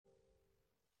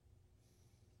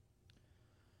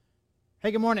Hey,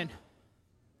 good morning.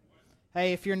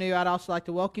 Hey, if you're new, I'd also like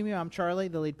to welcome you. I'm Charlie,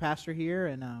 the lead pastor here,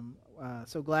 and I'm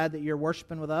so glad that you're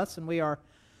worshiping with us. And we are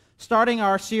starting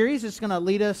our series. It's going to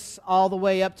lead us all the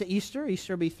way up to Easter.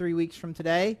 Easter will be 3 weeks from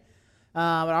today. But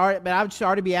I would just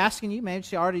already be asking you, maybe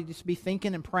just already just be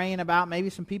thinking and praying about maybe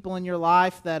some people in your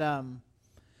life that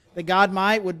that God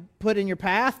would put in your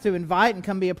path to invite and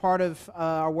come be a part of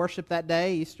our worship that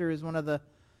day. Easter is one of the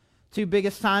two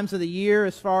biggest times of the year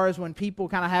as far as when people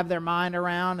kind of have their mind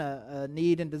around a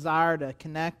need and desire to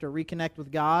connect or reconnect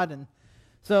with God. And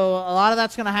so a lot of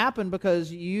that's going to happen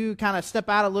because you kind of step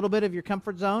out a little bit of your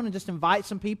comfort zone and just invite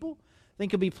some people. I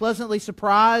think you'll be pleasantly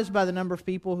surprised by the number of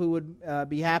people who would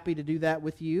be happy to do that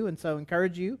with you, and so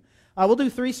encourage you. We'll do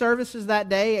 3 services that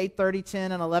day, 8:30,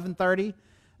 10, and 11:30.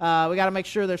 We got to make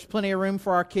sure there's plenty of room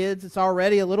for our kids. It's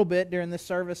already a little bit during this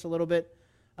service, a little bit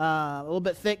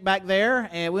thick back there,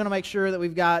 and we want to make sure that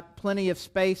we've got plenty of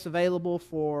space available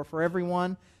for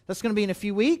everyone. That's going to be in a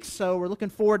few weeks, so we're looking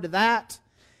forward to that.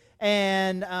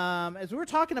 And as we were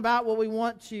talking about what we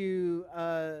want to,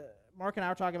 Mark and I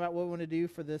were talking about what we want to do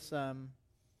for this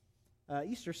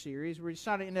Easter series, we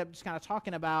decided to end up just kind of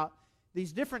talking about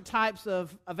these different types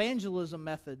of evangelism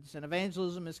methods. And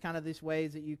evangelism is kind of these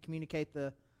ways that you communicate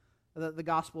the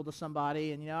gospel to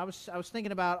somebody. And I was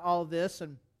thinking about all of this,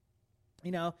 and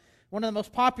one of the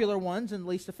most popular ones and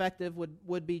least effective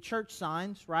would be church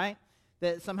signs, right?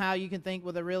 That somehow you can think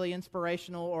with a really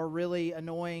inspirational or really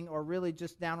annoying or really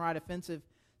just downright offensive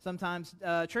sometimes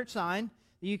church sign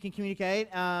that you can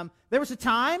communicate. There was a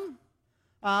time,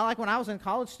 like when I was a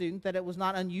college student, that it was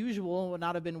not unusual and would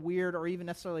not have been weird or even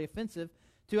necessarily offensive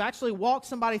to actually walk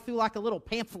somebody through like a little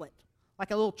pamphlet,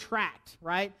 like a little tract,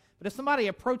 right? But if somebody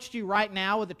approached you right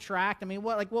now with a tract, I mean,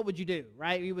 what would you do,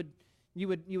 right? You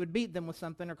would beat them with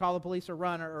something or call the police or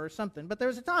run or something. But there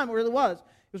was a time where it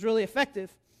was really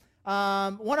effective.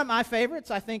 One of my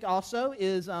favorites, I think, also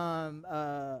is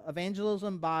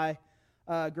evangelism by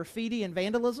graffiti and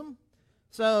vandalism.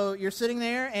 So you're sitting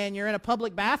there and you're in a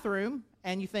public bathroom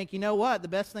and you think, you know what, the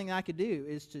best thing I could do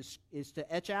is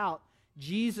to etch out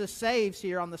Jesus saves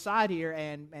here on the side here,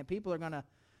 and people are going to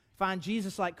find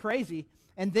Jesus like crazy.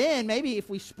 And then maybe if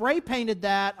we spray painted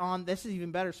that on, this is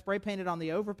even better, spray painted on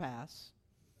the overpass,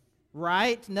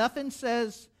 right? Nothing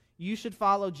says you should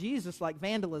follow Jesus like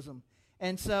vandalism.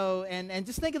 And so, and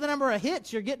just think of the number of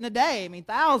hits you're getting a day. I mean,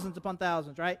 thousands upon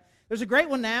thousands, right? There's a great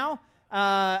one now.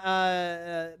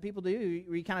 People do.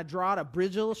 You kind of draw out a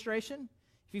bridge illustration.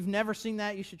 If you've never seen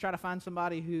that, you should try to find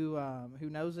somebody who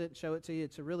knows it, show it to you.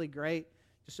 It's a really great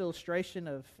just illustration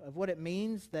of what it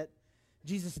means that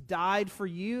Jesus died for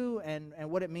you and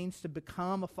what it means to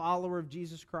become a follower of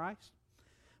Jesus Christ.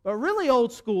 But really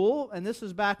old school, and this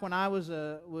is back when I was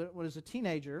a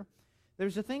teenager,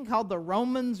 there's a thing called the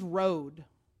Romans Road.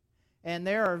 And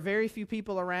there are very few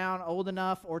people around old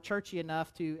enough or churchy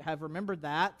enough to have remembered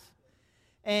that.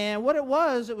 And what it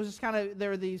was just kind of,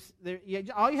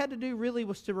 all you had to do really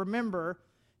was to remember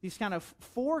these kind of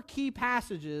 4 key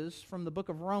passages from the book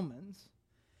of Romans.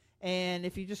 And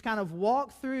if you just kind of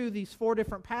walk through these 4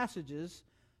 different passages,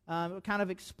 it would kind of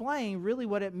explain really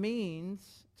what it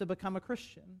means to become a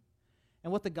Christian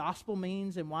and what the gospel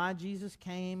means and why Jesus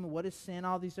came, what is sin,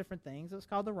 all these different things. It's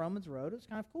called the Romans Road. It's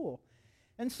kind of cool.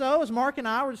 And so as Mark and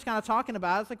I were just kind of talking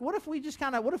about it, it's like, what if we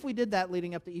did that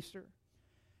leading up to Easter?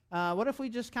 What if we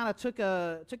just kind of took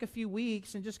a few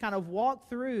weeks and just kind of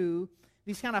walked through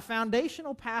these kind of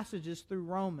foundational passages through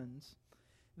Romans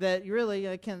that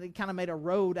really kind of made a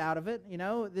road out of it,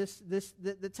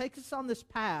 that takes us on this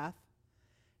path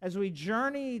as we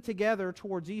journey together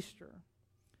towards Easter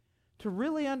to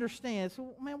really understand,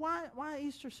 so man, why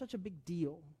Easter is such a big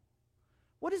deal?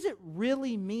 What does it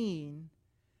really mean?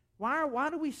 Why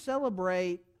do we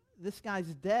celebrate this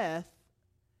guy's death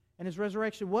and his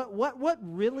resurrection? What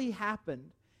really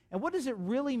happened? And what does it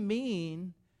really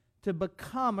mean to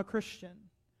become a Christian?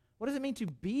 What does it mean to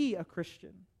be a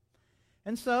Christian?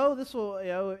 And so this will,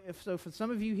 for some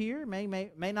of you here may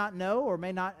not know or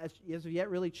may not as of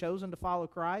yet really chosen to follow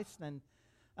Christ, and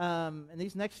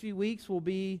these next few weeks will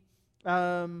be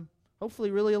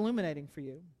hopefully really illuminating for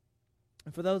you.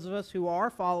 And for those of us who are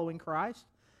following Christ,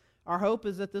 our hope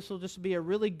is that this will just be a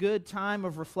really good time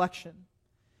of reflection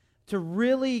to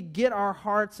really get our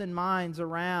hearts and minds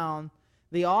around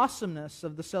the awesomeness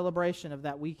of the celebration of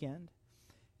that weekend.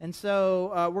 And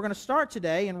so we're going to start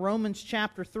today in Romans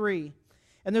chapter 3.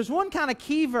 And there's one kind of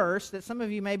key verse that some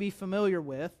of you may be familiar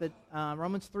with, that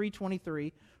Romans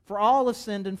 3:23, for all have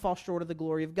sinned and fall short of the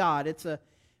glory of God. It's a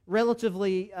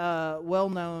relatively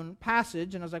well-known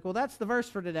passage, and I was like, well, that's the verse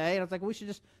for today. And I was like, well, we should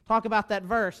just talk about that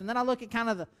verse. And then I look at kind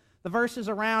of the verses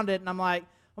around it, and I'm like,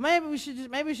 well, well,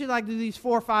 maybe we should like do these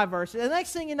 4 or 5 verses. The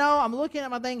next thing you know, I'm looking at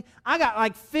my thing. I got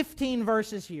like 15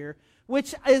 verses here,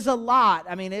 which is a lot.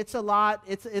 I mean, it's a lot.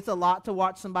 It's a lot to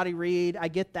watch somebody read. I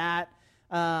get that.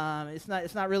 It's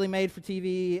not really made for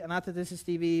TV. Not that this is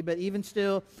TV, but even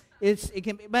still, it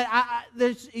can be. But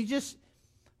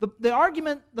the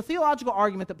argument, the theological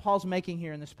argument that Paul's making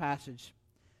here in this passage,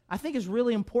 I think is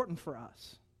really important for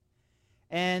us.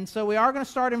 And so we are going to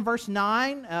start in verse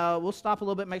 9. We'll stop a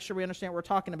little bit, make sure we understand what we're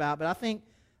talking about. But I think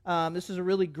this is a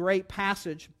really great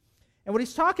passage. And what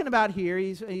he's talking about here,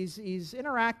 he's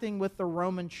interacting with the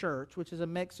Roman church, which is a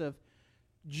mix of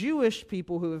Jewish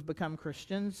people who have become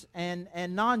Christians and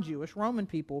non-Jewish Roman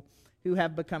people who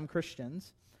have become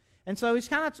Christians. And so he's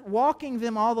kind of walking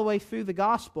them all the way through the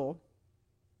gospel.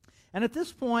 And at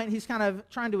this point, he's kind of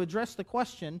trying to address the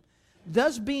question,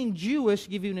 does being Jewish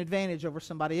give you an advantage over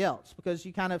somebody else? Because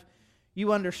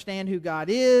you understand who God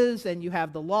is, and you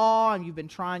have the law, and you've been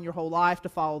trying your whole life to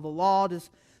follow the law. Does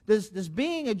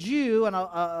being a Jew and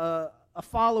a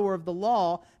follower of the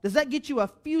law, does that get you a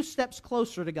few steps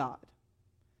closer to God?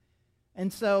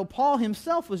 And so Paul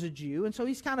himself was a Jew, and so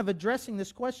he's kind of addressing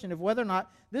this question of whether or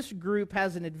not this group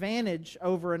has an advantage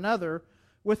over another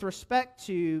with respect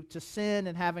to sin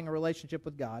and having a relationship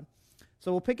with God.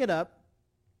 So we'll pick it up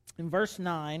in verse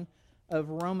 9 of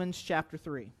Romans chapter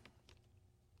 3.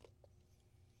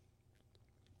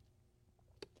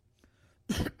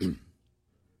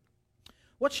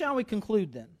 What shall we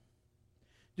conclude then?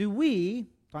 Do we,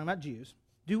 talking about Jews,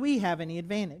 do we have any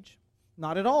advantage?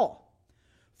 Not at all.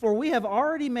 For we have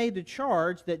already made the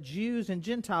charge that Jews and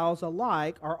Gentiles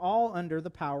alike are all under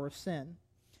the power of sin,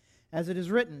 as it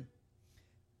is written.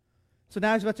 So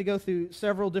now he's about to go through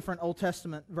several different Old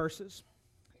Testament verses.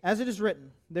 As it is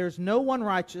written, there is no one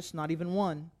righteous, not even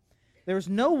one. There is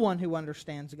no one who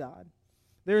understands God.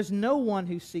 There is no one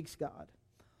who seeks God.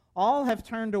 All have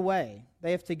turned away.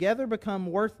 They have together become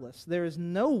worthless. There is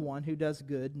no one who does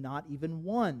good, not even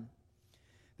one.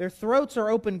 Their throats are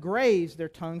open graves. Their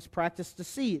tongues practice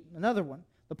deceit. Another one.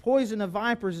 The poison of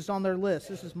vipers is on their list.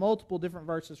 This is multiple different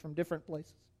verses from different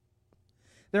places.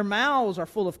 Their mouths are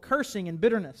full of cursing and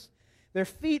bitterness. Their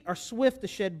feet are swift to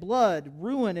shed blood.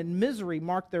 Ruin and misery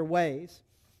mark their ways.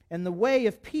 And the way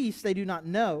of peace they do not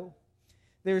know.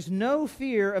 There is no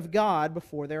fear of God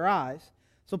before their eyes.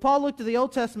 So Paul looked at the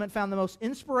Old Testament, found the most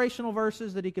inspirational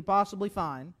verses that he could possibly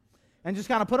find, and just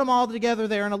kind of put them all together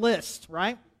there in a list,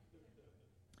 right?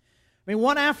 I mean,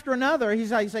 one after another,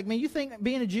 he's like, man, you think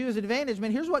being a Jew is an advantage?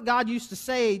 Man, here's what God used to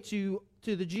say to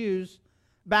the Jews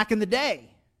back in the day.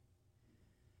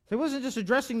 So he wasn't just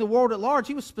addressing the world at large.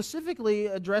 He was specifically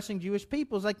addressing Jewish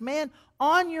people. It's like, man,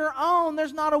 on your own,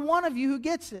 there's not a one of you who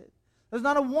gets it. There's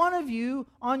not a one of you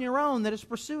on your own that is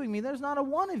pursuing me. There's not a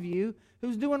one of you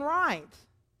who's doing right.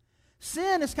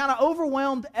 Sin has kind of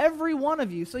overwhelmed every one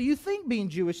of you. So you think being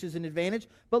Jewish is an advantage,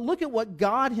 but look at what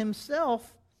God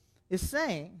himself is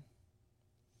saying.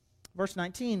 Verse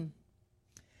 19.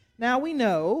 Now we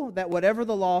know that whatever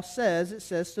the law says, it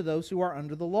says to those who are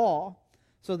under the law,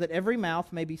 so that every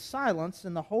mouth may be silenced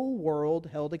and the whole world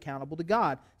held accountable to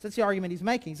God. So that's the argument he's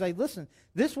making. He's like, listen,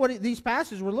 these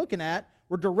passages we're looking at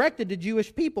were directed to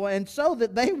Jewish people, and so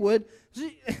that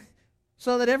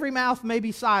every mouth may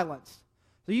be silenced.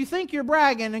 So you think you're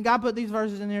bragging, and God put these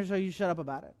verses in here so you shut up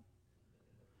about it.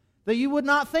 That you would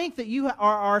not think that you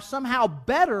are somehow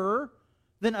better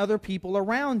than other people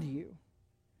around you.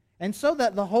 And so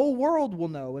that the whole world will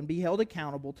know and be held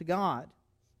accountable to God.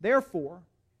 Therefore,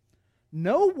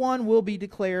 no one will be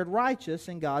declared righteous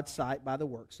in God's sight by the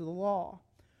works of the law.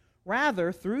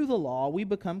 Rather, through the law, we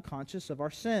become conscious of our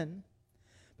sin.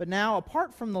 But now,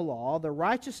 apart from the law, the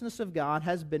righteousness of God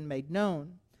has been made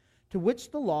known, to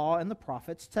which the law and the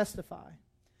prophets testify.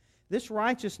 This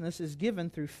righteousness is given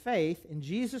through faith in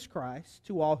Jesus Christ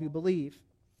to all who believe.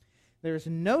 There is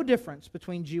no difference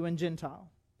between Jew and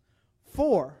Gentile.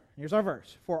 For, here's our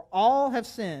verse, for all have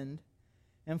sinned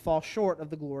and fall short of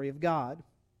the glory of God.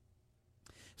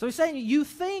 So he's saying you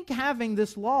think having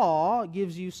this law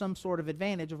gives you some sort of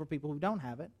advantage over people who don't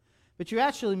have it, but you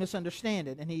actually misunderstand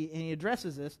it. And he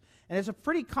addresses this. And it's a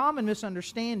pretty common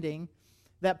misunderstanding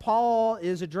that Paul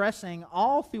is addressing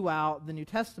all throughout the New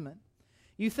Testament.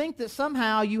 You think that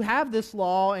somehow you have this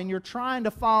law and you're trying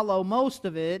to follow most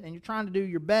of it and you're trying to do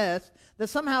your best, that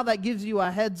somehow that gives you a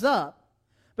heads up.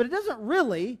 But it doesn't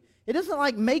really. It doesn't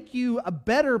like make you a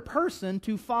better person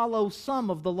to follow some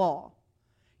of the law.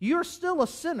 You're still a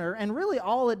sinner, and really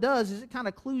all it does is it kind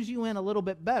of clues you in a little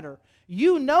bit better.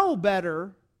 You know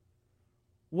better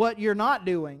what you're not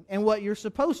doing and what you're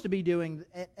supposed to be doing.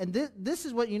 And this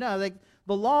is what you know. Like,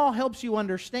 the law helps you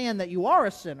understand that you are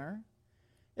a sinner.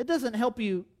 It doesn't help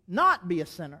you not be a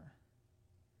sinner.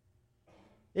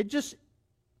 It just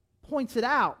points it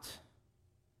out.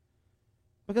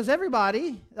 Because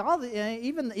everybody,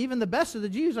 even the best of the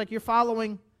Jews, like you're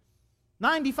following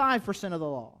 95% of the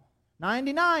law,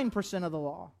 99% of the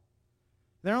law.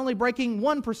 They're only breaking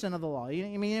 1% of the law.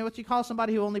 You mean what you call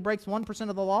somebody who only breaks 1%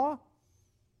 of the law?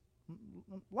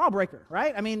 Lawbreaker,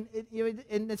 right? I mean,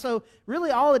 and so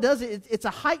really all it does, it's a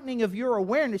heightening of your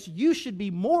awareness. You should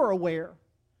be more aware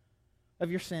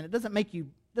of your sin. It doesn't make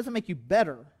you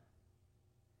better.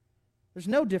 There's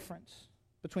no difference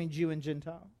between Jew and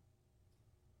Gentile.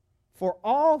 For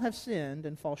all have sinned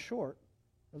and fall short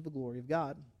of the glory of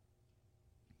God.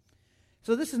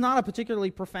 So this is not a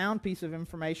particularly profound piece of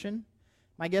information.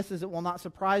 My guess is it will not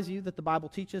surprise you that the Bible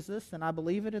teaches this, and I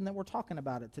believe it, and that we're talking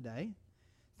about it today.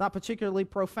 It's not particularly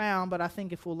profound, but I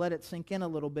think if we'll let it sink in a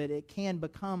little bit, it can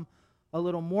become a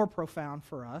little more profound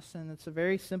for us. And it's a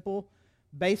very simple,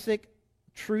 basic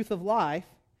truth of life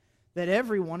that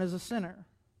everyone is a sinner.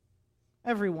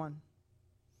 Everyone.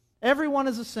 Everyone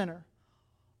is a sinner.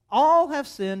 All have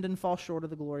sinned and fall short of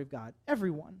the glory of God.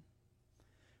 Everyone.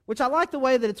 Which I like the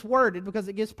way that it's worded because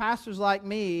it gives pastors like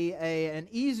me an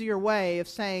easier way of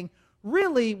saying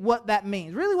really what that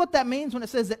means. Really what that means when it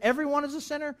says that everyone is a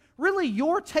sinner, really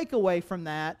your takeaway from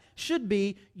that should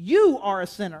be you are a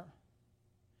sinner.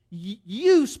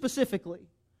 You specifically.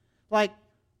 Like,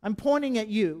 I'm pointing at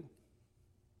you.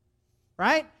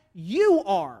 Right? You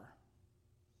are.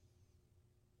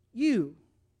 You.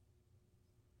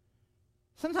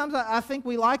 Sometimes I think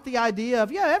we like the idea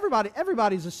of,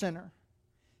 everybody's a sinner.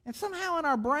 And somehow in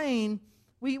our brain,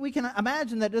 we can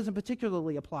imagine that doesn't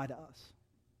particularly apply to us.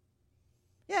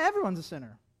 Yeah, everyone's a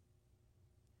sinner.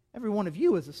 Every one of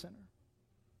you is a sinner.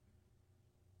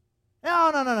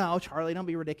 No, Charlie, don't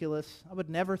be ridiculous. I would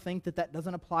never think that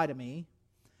doesn't apply to me.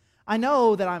 I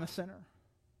know that I'm a sinner.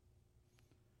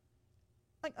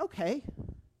 Like, okay,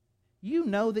 you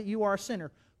know that you are a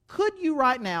sinner. Could you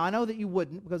right now, I know that you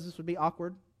wouldn't because this would be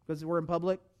awkward because we're in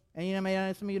public,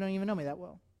 and some of you don't even know me that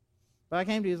well. But I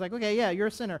came to you, it's like, okay, yeah, you're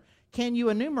a sinner. Can you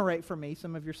enumerate for me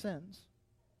some of your sins?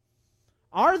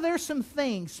 Are there some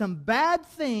things, some bad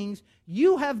things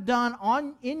you have done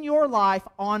in your life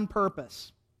on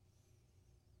purpose?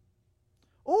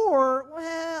 Or,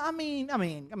 well, I mean,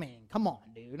 come on,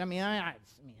 dude. I'm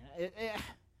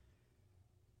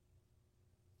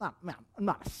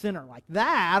not a sinner like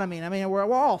that. I mean,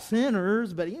 we're all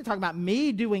sinners, but you're talking about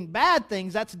me doing bad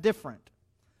things, that's different.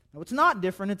 No, it's not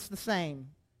different, it's the same.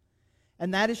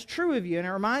 And that is true of you. And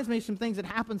it reminds me of some things that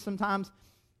happen sometimes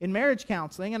in marriage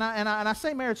counseling. And I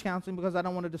say marriage counseling because I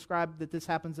don't want to describe that this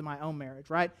happens in my own marriage,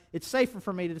 right? It's safer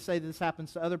for me to say that this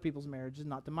happens to other people's marriages,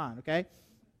 not to mine, okay?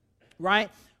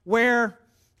 Right? Where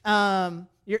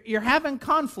you're having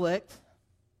conflict,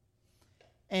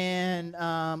 and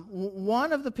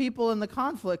one of the people in the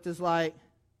conflict is like,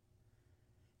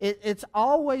 it's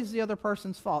always the other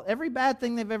person's fault. Every bad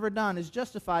thing they've ever done is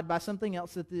justified by something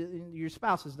else that your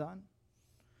spouse has done.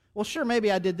 Well, sure,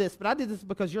 maybe I did this, but I did this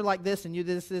because you're like this, and you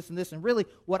did this, and this, and really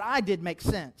what I did makes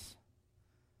sense.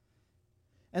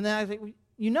 And then I think,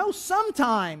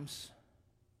 sometimes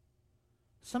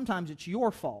it's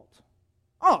your fault.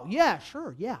 Oh, yeah,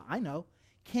 sure, yeah, I know.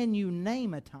 Can you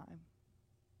name a time?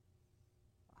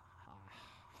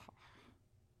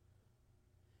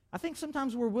 I think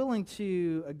sometimes we're willing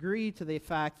to agree to the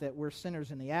fact that we're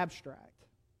sinners in the abstract.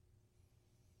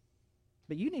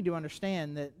 But you need to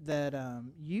understand that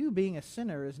you being a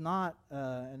sinner is not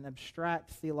an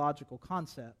abstract theological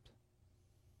concept.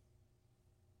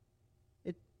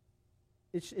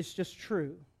 It's just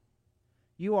true.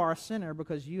 You are a sinner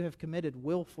because you have committed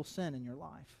willful sin in your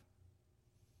life.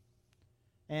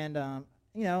 And,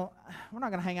 we're not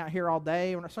going to hang out here all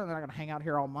day. We're certainly not going to hang out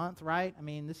here all month, right? I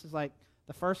mean, this is like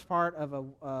the first part of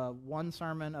one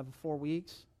sermon of 4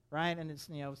 weeks, right? And it's,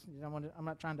 I'm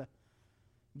not trying to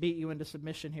beat you into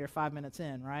submission here 5 minutes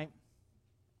in, right?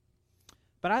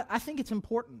 But I think it's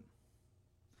important.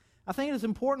 I think it is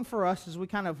important for us as we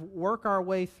kind of work our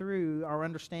way through our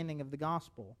understanding of the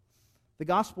gospel. The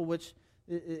gospel, which,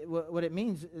 what it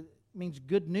means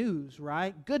good news,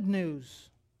 right? Good news.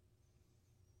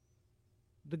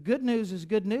 The good news is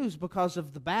good news because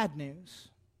of the bad news.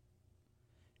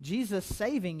 Jesus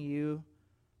saving you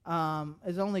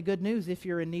is only good news if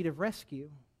you're in need of rescue.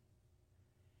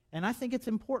 And I think it's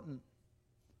important.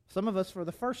 Some of us for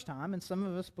the first time, and some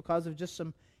of us because of just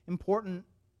some important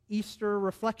Easter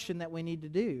reflection that we need to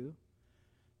do,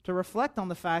 to reflect on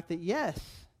the fact that, yes,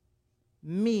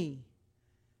 me,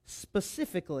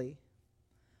 specifically,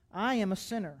 I am a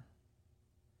sinner.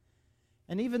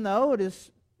 And even though it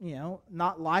is,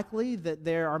 not likely that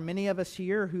there are many of us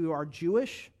here who are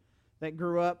Jewish, that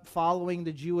grew up following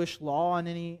the Jewish law in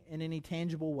any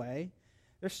tangible way,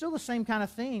 there's still the same kind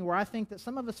of thing where I think that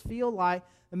some of us feel like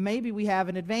maybe we have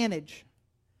an advantage.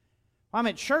 I'm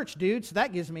at church, dude, so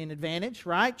that gives me an advantage,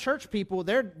 right? Church people,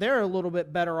 they're a little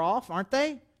bit better off, aren't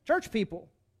they? Church people.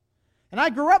 And I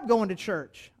grew up going to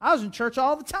church. I was in church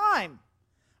all the time.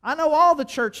 I know all the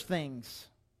church things.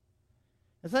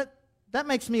 That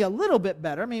makes me a little bit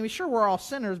better. I mean, sure, we're all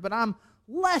sinners, but I'm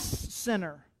less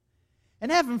sinner.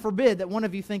 And heaven forbid that one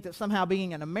of you think that somehow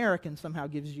being an American somehow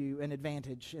gives you an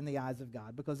advantage in the eyes of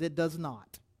God, because it does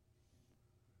not.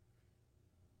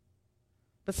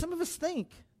 But some of us think,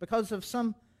 because of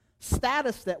some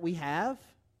status that we have,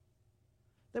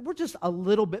 that we're just a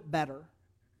little bit better.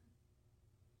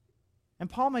 And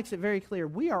Paul makes it very clear,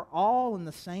 we are all in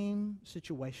the same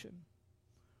situation.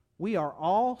 We are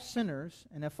all sinners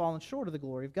and have fallen short of the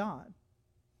glory of God.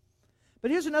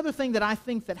 But here's another thing that I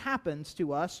think that happens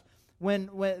to us when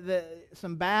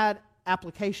some bad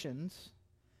applications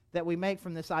that we make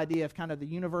from this idea of kind of the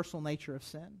universal nature of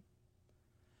sin.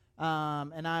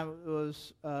 And I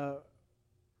was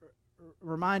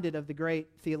reminded of the great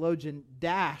theologian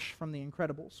Dash from The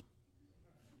Incredibles.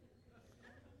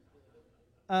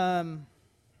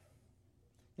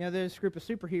 There's a group of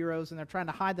superheroes, and they're trying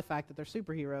to hide the fact that they're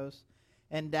superheroes.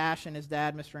 And Dash and his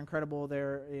dad, Mr. Incredible,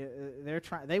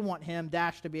 they want him,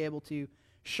 Dash, to be able to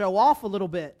show off a little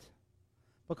bit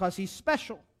because he's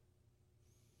special.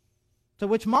 To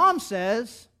which Mom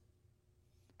says,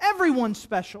 everyone's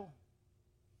special.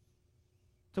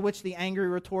 To which the angry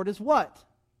retort is what?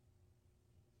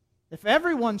 If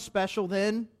everyone's special,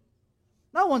 then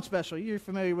no one's special. You're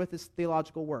familiar with his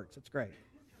theological works. It's great.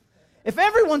 If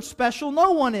everyone's special,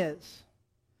 no one is.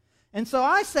 And so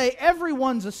I say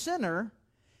everyone's a sinner,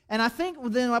 and I think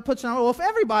then I put on, well, if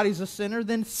everybody's a sinner,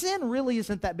 then sin really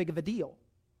isn't that big of a deal,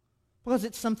 because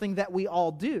it's something that we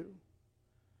all do.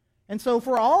 And so if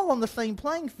we're all on the same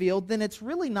playing field, then it's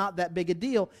really not that big a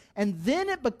deal. And then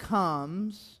it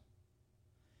becomes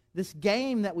this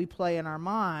game that we play in our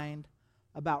mind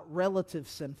about relative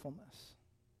sinfulness.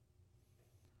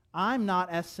 I'm not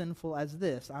as sinful as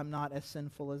this. I'm not as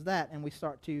sinful as that. And we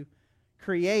start to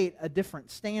create a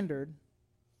different standard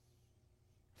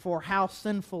for how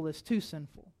sinful is too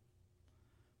sinful.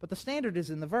 But the standard is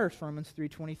in the verse, Romans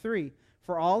 3:23.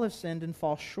 For all have sinned and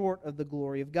fall short of the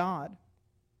glory of God.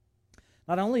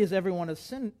 Not only is everyone a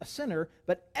sinner,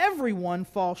 but everyone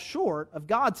falls short of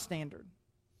God's standard.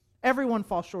 Everyone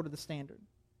falls short of the standard.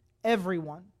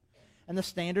 Everyone. And the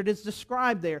standard is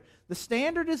described there. The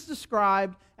standard is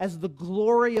described as the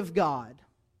glory of God.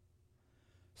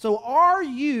 So are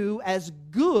you as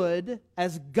good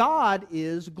as God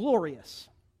is glorious?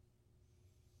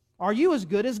 Are you as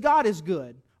good as God is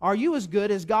good? Are you as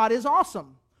good as God is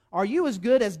awesome? Are you as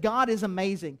good as God is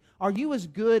amazing? Are you as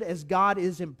good as God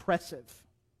is impressive?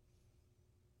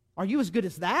 Are you as good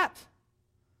as that?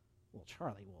 Well,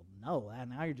 Charlie, no,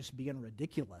 now you're just being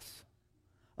ridiculous.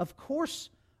 Of course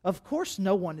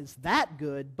no one is that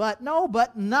good, but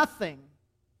nothing.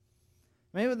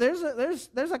 Maybe there's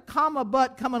a comma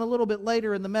but coming a little bit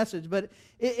later in the message, but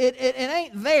it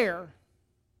ain't there.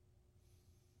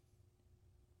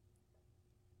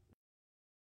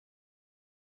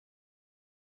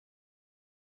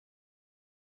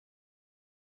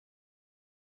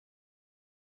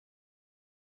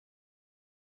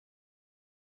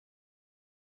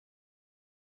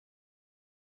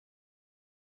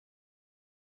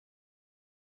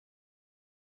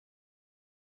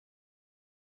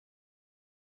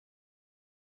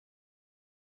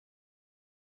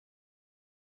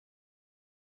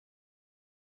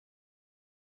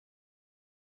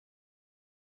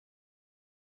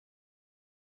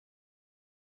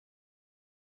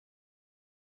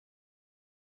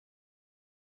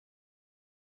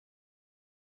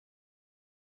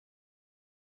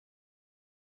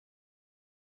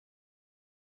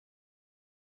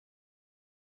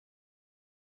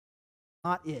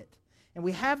 Not it. And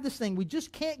we have this thing, we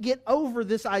just can't get over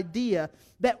this idea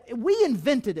that we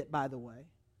invented it, by the way.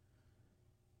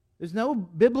 There's no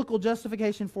biblical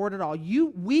justification for it at all.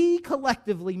 We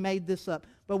collectively made this up,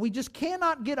 but we just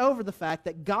cannot get over the fact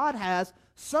that God has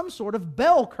some sort of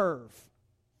bell curve.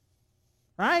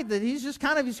 Right? That he's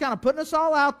kind of putting us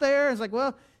all out there. It's like,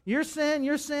 well, your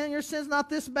sin's not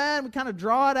this bad. We kind of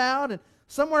draw it out, and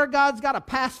somewhere God's got a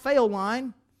pass-fail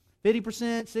line.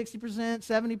 50%,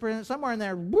 60%, 70%, somewhere in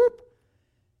there, whoop.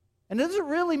 And it doesn't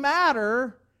really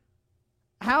matter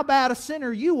how bad a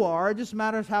sinner you are. It just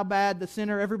matters how bad the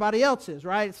sinner everybody else is,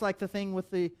 right? It's like the thing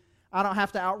with I don't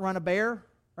have to outrun a bear,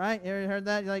 right? You ever heard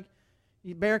that? Like,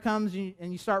 the bear comes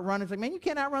and you start running. It's like, man, you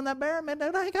can't outrun that bear. Man, I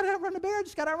ain't got to outrun the bear. I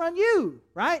just got to outrun you,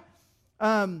 right?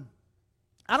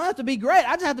 I don't have to be great.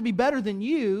 I just have to be better than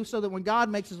you so that when God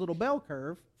makes his little bell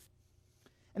curve,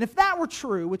 and if that were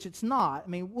true, which it's not, I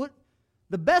mean, what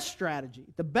the best strategy,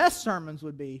 the best sermons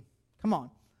would be, come on,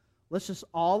 let's just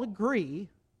all agree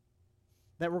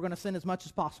that we're going to sin as much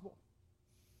as possible.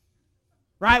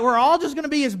 Right? We're all just going to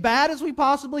be as bad as we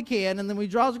possibly can, and then we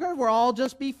draw the curve, we'll all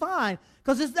just be fine.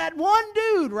 Because it's that one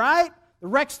dude, right, that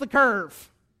wrecks the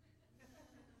curve.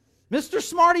 Mr.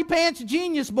 Smarty Pants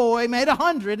Genius Boy made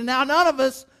 100, and now none of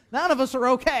us are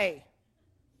okay.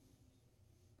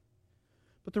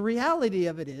 But the reality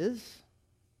of it is,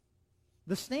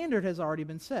 the standard has already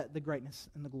been set, the greatness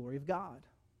and the glory of God.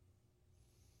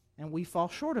 And we fall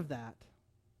short of that.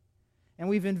 And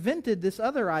we've invented this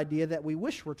other idea that we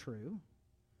wish were true.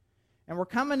 And we're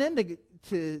coming into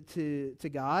to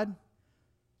God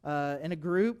in a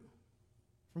group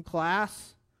from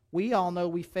class. We all know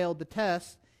we failed the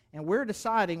test, and we're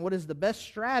deciding what is the best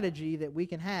strategy that we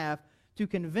can have to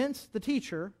convince the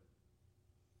teacher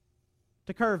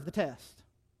to curve the test.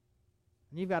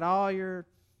 And you've got all your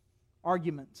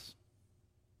arguments.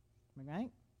 Okay?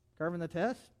 Curving the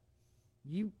test.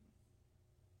 You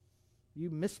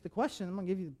missed the question. I'm going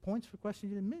to give you the points for the question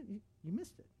you didn't miss. You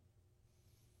missed it.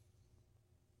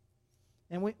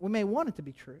 And we may want it to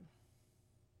be true.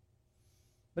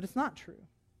 But it's not true.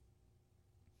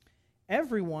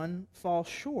 Everyone falls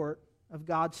short of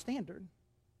God's standard.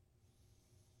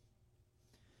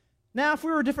 Now, if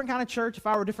we were a different kind of church, if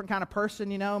I were a different kind of person,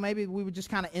 maybe we would just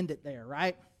kind of end it there,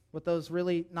 right? With those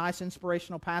really nice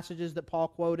inspirational passages that Paul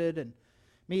quoted and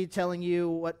me telling you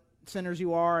what sinners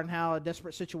you are and how a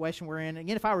desperate situation we're in.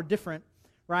 Again, if I were different,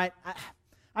 right,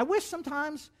 I wish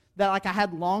sometimes that I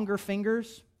had longer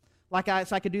fingers, so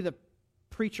I could do the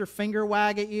preacher finger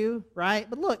wag at you, right?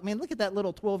 But look at that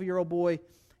little 12-year-old boy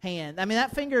hand. I mean,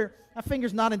 that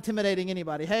finger's not intimidating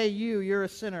anybody. Hey, you're a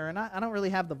sinner. And I don't really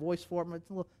have the voice for it. It's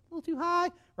a little too high,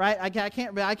 right? I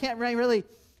can't really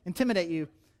intimidate you.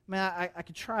 I mean, I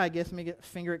could try, I guess. Let me get a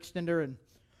finger extender and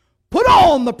put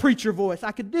on the preacher voice.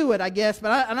 I could do it, I guess,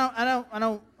 but I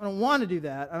don't want to do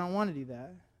that. I don't want to do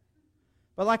that.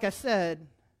 But like I said,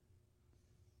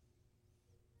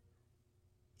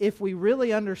 if we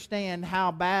really understand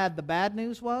how bad the bad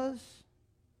news was,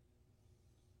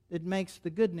 it makes the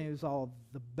good news all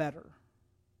the better.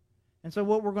 And so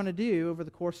what we're going to do over the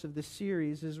course of this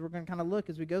series is we're going to kind of look,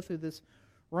 as we go through this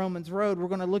Romans road, we're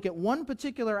going to look at one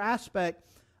particular aspect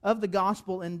of the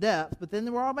gospel in depth, but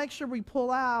then we'll all make sure we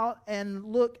pull out and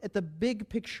look at the big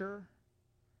picture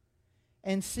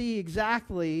and see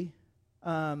exactly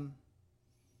how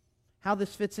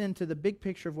this fits into the big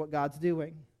picture of what God's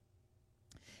doing.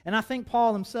 And I think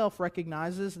Paul himself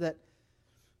recognizes that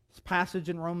this passage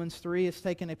in Romans 3 has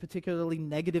taken a particularly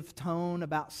negative tone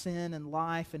about sin and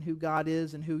life and who God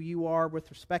is and who you are with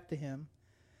respect to Him.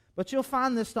 But you'll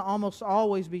find this to almost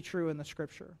always be true in the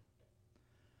Scripture.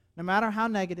 No matter how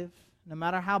negative, no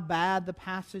matter how bad the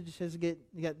passage has get,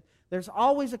 there's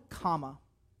always a comma.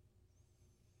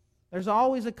 There's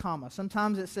always a comma.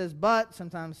 Sometimes it says but,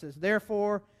 sometimes it says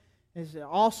therefore. Is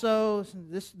also,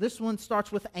 this one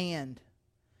starts with and.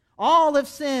 All have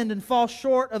sinned and fall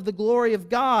short of the glory of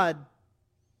God,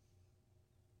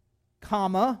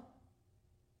 comma,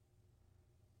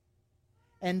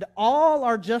 and all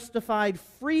are justified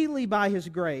freely by His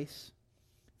grace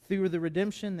through the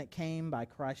redemption that came by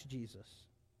Christ Jesus.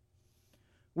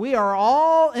 We are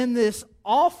all in this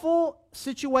awful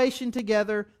situation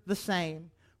together the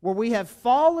same, where we have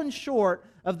fallen short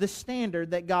of the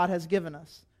standard that God has given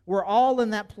us. We're all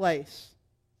in that place,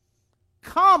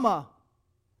 comma,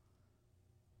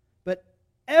 but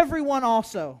everyone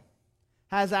also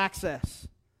has access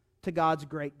to God's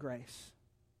great grace.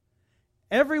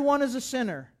 Everyone is a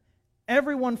sinner.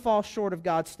 Everyone falls short of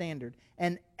God's standard.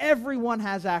 And everyone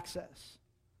has access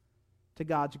to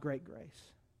God's great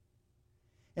grace.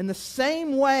 In the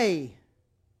same way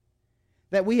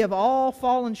that we have all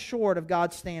fallen short of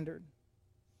God's standard,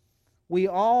 we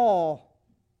all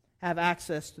have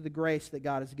access to the grace that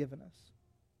God has given us.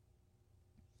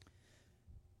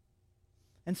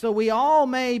 And so we all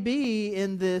may be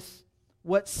in this,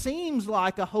 what seems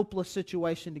like a hopeless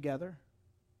situation together.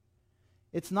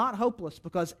 It's not hopeless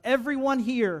because everyone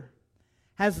here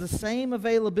has the same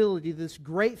availability to this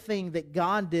great thing that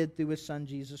God did through His Son,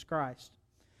 Jesus Christ.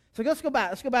 So let's go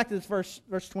back. Let's go back to this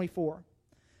verse 24.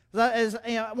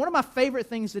 One of my favorite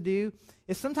things to do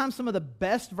is sometimes some of the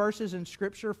best verses in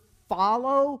Scripture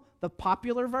follow the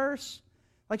popular verse.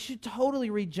 Like you should totally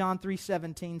read John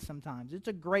 3:17 sometimes. It's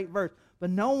a great verse, but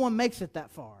no one makes it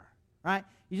that far, right?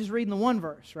 You're just reading the one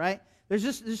verse, right? And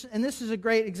this is a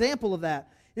great example of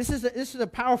that. This is a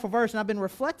powerful verse, and I've been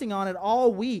reflecting on it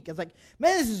all week. It's like,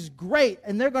 man, this is great,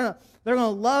 and they're gonna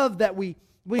love that we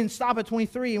didn't stop at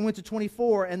 23 and went to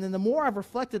 24. And then the more I've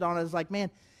reflected on it, it's like,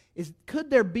 man, could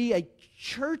there be a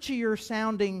churchier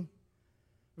sounding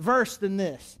verse than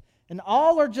this? And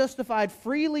all are justified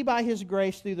freely by His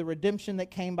grace through the redemption that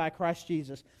came by Christ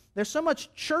Jesus. There's so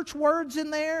much church words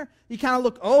in there. You kind of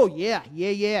look, oh, yeah,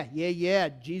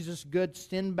 Jesus good,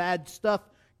 sin bad stuff.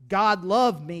 God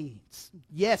love me.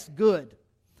 Yes, good.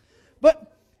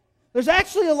 But there's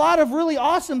actually a lot of really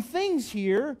awesome things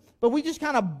here, but we just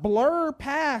kind of blur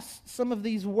past some of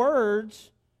these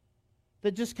words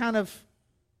that just kind of,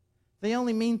 they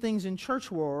only mean things in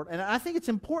church world. And I think it's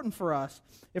important for us,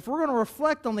 if we're going to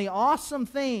reflect on the awesome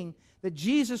thing that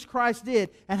Jesus Christ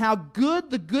did and how good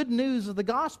the good news of the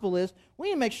gospel is, we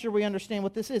need to make sure we understand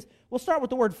what this is. We'll start with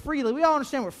the word freely. We all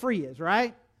understand what free is,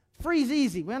 right? Free is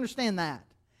easy. We understand that.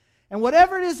 And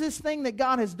whatever it is, this thing that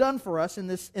God has done for us in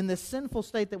this sinful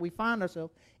state that we find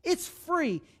ourselves, it's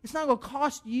free. It's not going to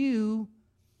cost you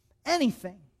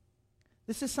anything.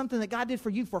 This is something that God did for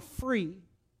you for free.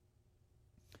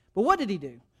 But what did He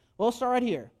do? Well, let's start right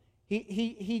here.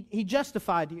 He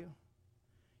justified you.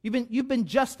 You've been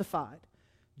justified.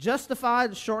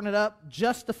 Justified, shorten it up,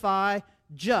 justify,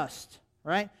 just,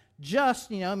 right?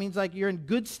 Just, means like you're in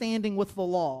good standing with the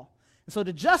law. And so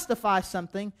to justify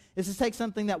something is to take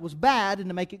something that was bad and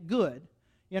to make it good.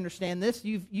 You understand this?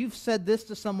 You've said this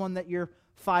to someone that you're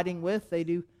fighting with. They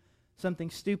do something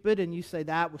stupid, and you say,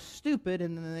 that was stupid,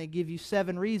 and then they give you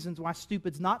 7 reasons why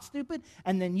stupid's not stupid,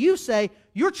 and then you say,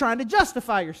 you're trying to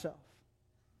justify yourself.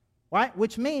 Right?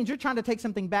 Which means you're trying to take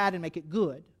something bad and make it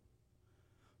good.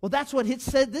 Well, that's what it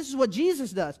said. This is what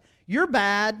Jesus does. You're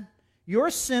bad. You're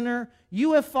a sinner.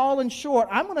 You have fallen short.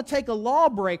 I'm going to take a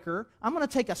lawbreaker. I'm going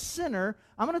to take a sinner.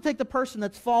 I'm going to take the person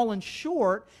that's fallen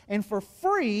short, and for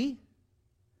free,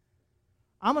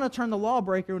 I'm going to turn the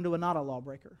lawbreaker into a not a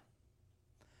lawbreaker.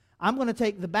 I'm going to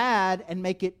take the bad and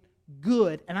make it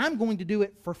good, and I'm going to do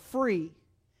it for free.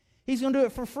 He's going to do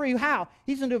it for free. How?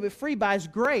 He's going to do it free by His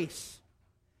grace.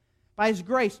 By His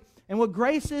grace. And what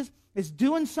grace is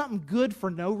doing something good for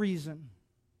no reason.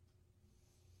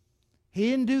 He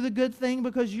didn't do the good thing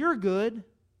because you're good.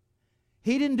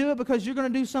 He didn't do it because you're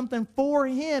going to do something for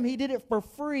Him. He did it for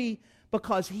free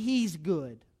because He's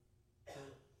good.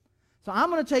 So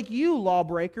I'm going to take you,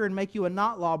 lawbreaker, and make you a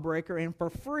not lawbreaker, and for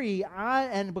free,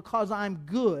 and because I'm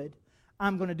good,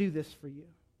 I'm going to do this for you.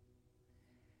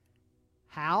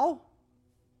 How?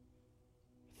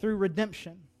 Through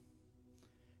redemption.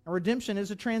 And redemption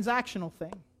is a transactional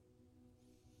thing.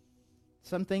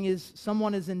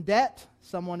 Someone is in debt,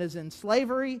 someone is in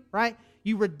slavery, right?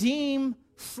 You redeem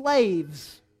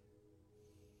slaves.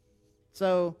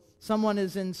 So someone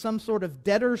is in some sort of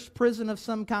debtor's prison of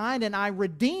some kind, and I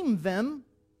redeem them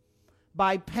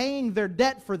by paying their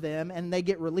debt for them, and they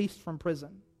get released from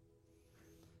prison.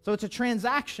 So it's a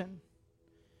transaction.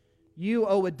 You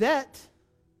owe a debt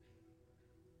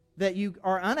that you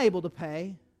are unable to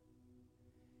pay,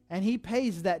 and He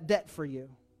pays that debt for you.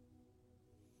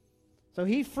 So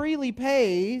He freely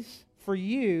pays for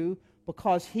you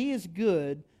because He is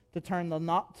good to turn the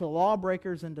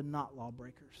lawbreakers into not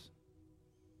lawbreakers.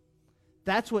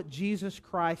 That's what Jesus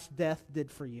Christ's death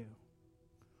did for you.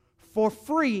 For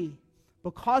free,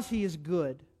 because He is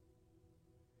good,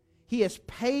 He has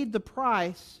paid the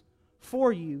price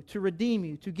for you to redeem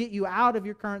you, to get you out of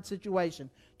your current situation,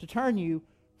 to turn you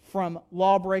from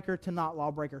lawbreaker to not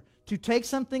lawbreaker, to take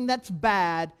something that's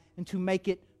bad and to make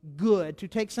it good, to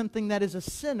take something that is a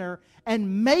sinner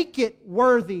and make it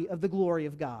worthy of the glory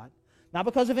of God. Not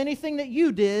because of anything that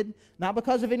you did, not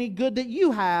because of any good that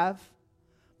you have,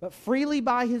 but freely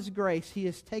by His grace, He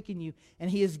has taken you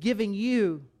and He is giving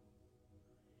you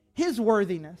His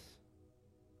worthiness.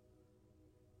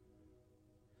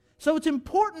 So it's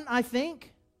important, I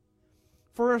think,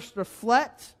 for us to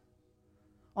reflect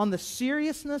on the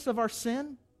seriousness of our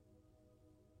sin.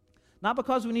 Not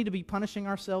because we need to be punishing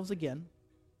ourselves again.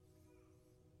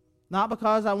 Not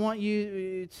because I want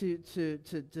you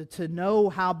to know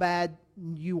how bad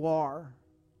you are.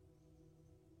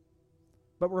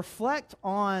 But reflect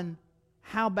on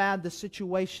how bad the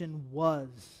situation was.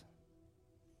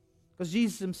 Because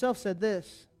Jesus Himself said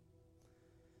this: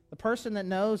 the person that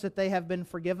knows that they have been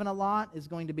forgiven a lot is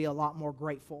going to be a lot more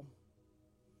grateful.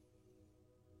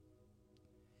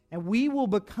 And we will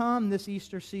become this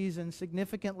Easter season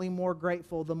significantly more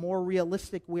grateful the more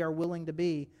realistic we are willing to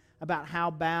be about how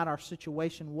bad our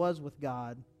situation was with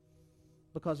God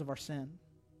because of our sin.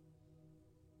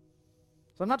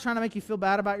 So I'm not trying to make you feel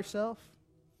bad about yourself.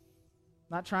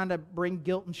 I'm not trying to bring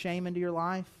guilt and shame into your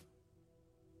life.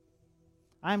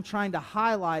 I am trying to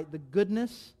highlight the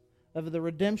goodness of the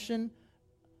redemption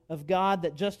of God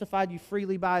that justified you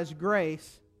freely by His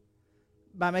grace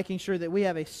by making sure that we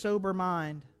have a sober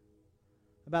mind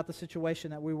about the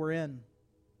situation that we were in.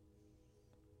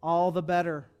 All the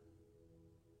better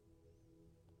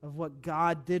of what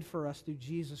God did for us through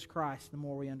Jesus Christ, the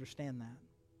more we understand that.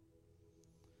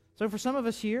 So for some of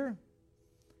us here,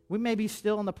 we may be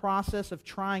still in the process of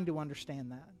trying to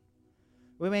understand that.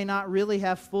 We may not really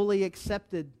have fully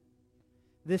accepted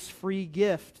this free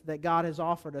gift that God has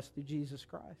offered us through Jesus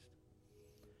Christ.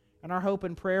 And our hope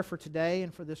and prayer for today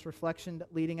and for this reflection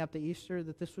leading up to Easter,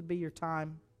 that this would be your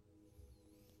time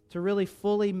to really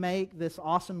fully make this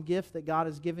awesome gift that God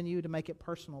has given you, to make it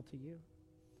personal to you.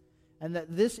 And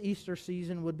that this Easter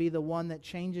season would be the one that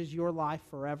changes your life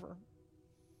forever.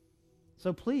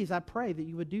 So please, I pray that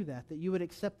you would do that you would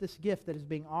accept this gift that is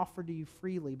being offered to you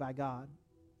freely by God.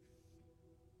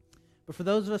 But for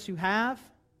those of us who have,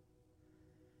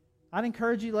 I'd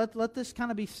encourage you, let this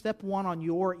kind of be step one on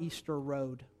your Easter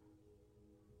road,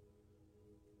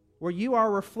 where you are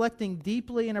reflecting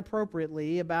deeply and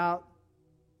appropriately about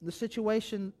the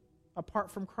situation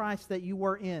apart from Christ that you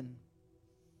were in.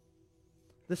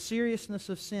 The seriousness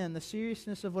of sin, the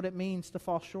seriousness of what it means to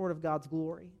fall short of God's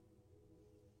glory.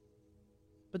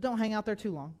 But don't hang out there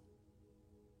too long.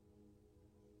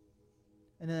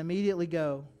 And then immediately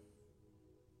go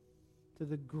to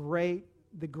the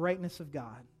greatness of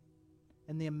God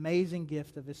and the amazing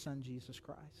gift of His Son, Jesus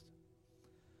Christ.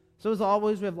 So as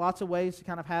always, we have lots of ways to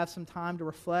kind of have some time to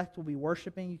reflect. We'll be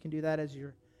worshiping. You can do that as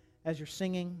you're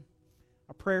singing.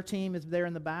 Our prayer team is there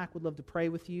in the back. We'd love to pray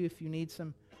with you if you need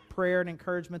some prayer and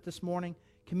encouragement this morning.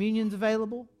 Communion's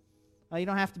available. You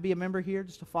don't have to be a member here,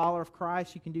 just a follower of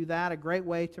Christ. You can do that. A great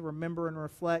way to remember and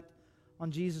reflect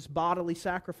on Jesus' bodily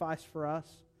sacrifice for us.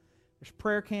 There's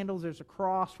prayer candles. There's a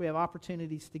cross. We have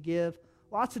opportunities to give.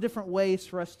 Lots of different ways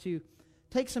for us to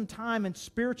take some time and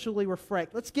spiritually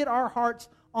reflect. Let's get our hearts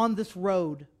on this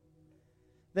road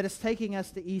that is taking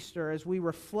us to Easter as we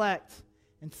reflect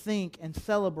and think and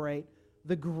celebrate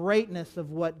the greatness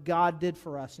of what God did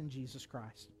for us in Jesus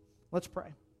Christ. Let's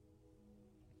pray.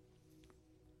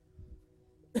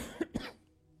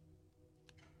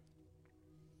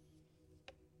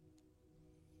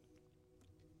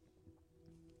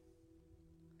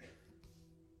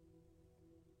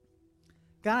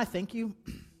 God, I thank you.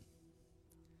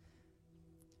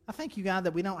 I thank you, God,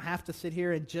 that we don't have to sit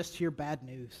here and just hear bad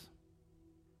news.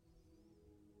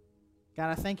 God,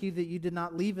 I thank you that you did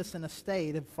not leave us in a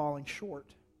state of falling short.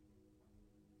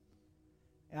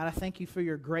 God, I thank you for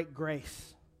your great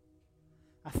grace.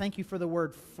 I thank you for the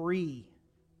word free.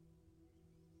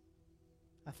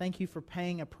 I thank you for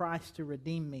paying a price to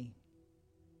redeem me.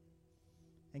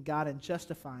 And God, in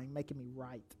justifying, making me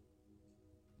right.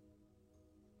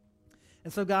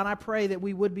 And so, God, I pray that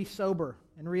we would be sober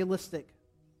and realistic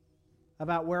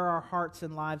about where our hearts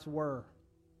and lives were.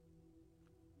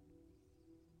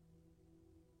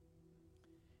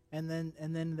 And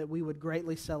then that we would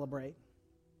greatly celebrate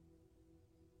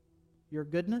your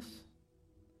goodness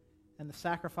and the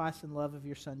sacrifice and love of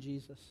your Son, Jesus.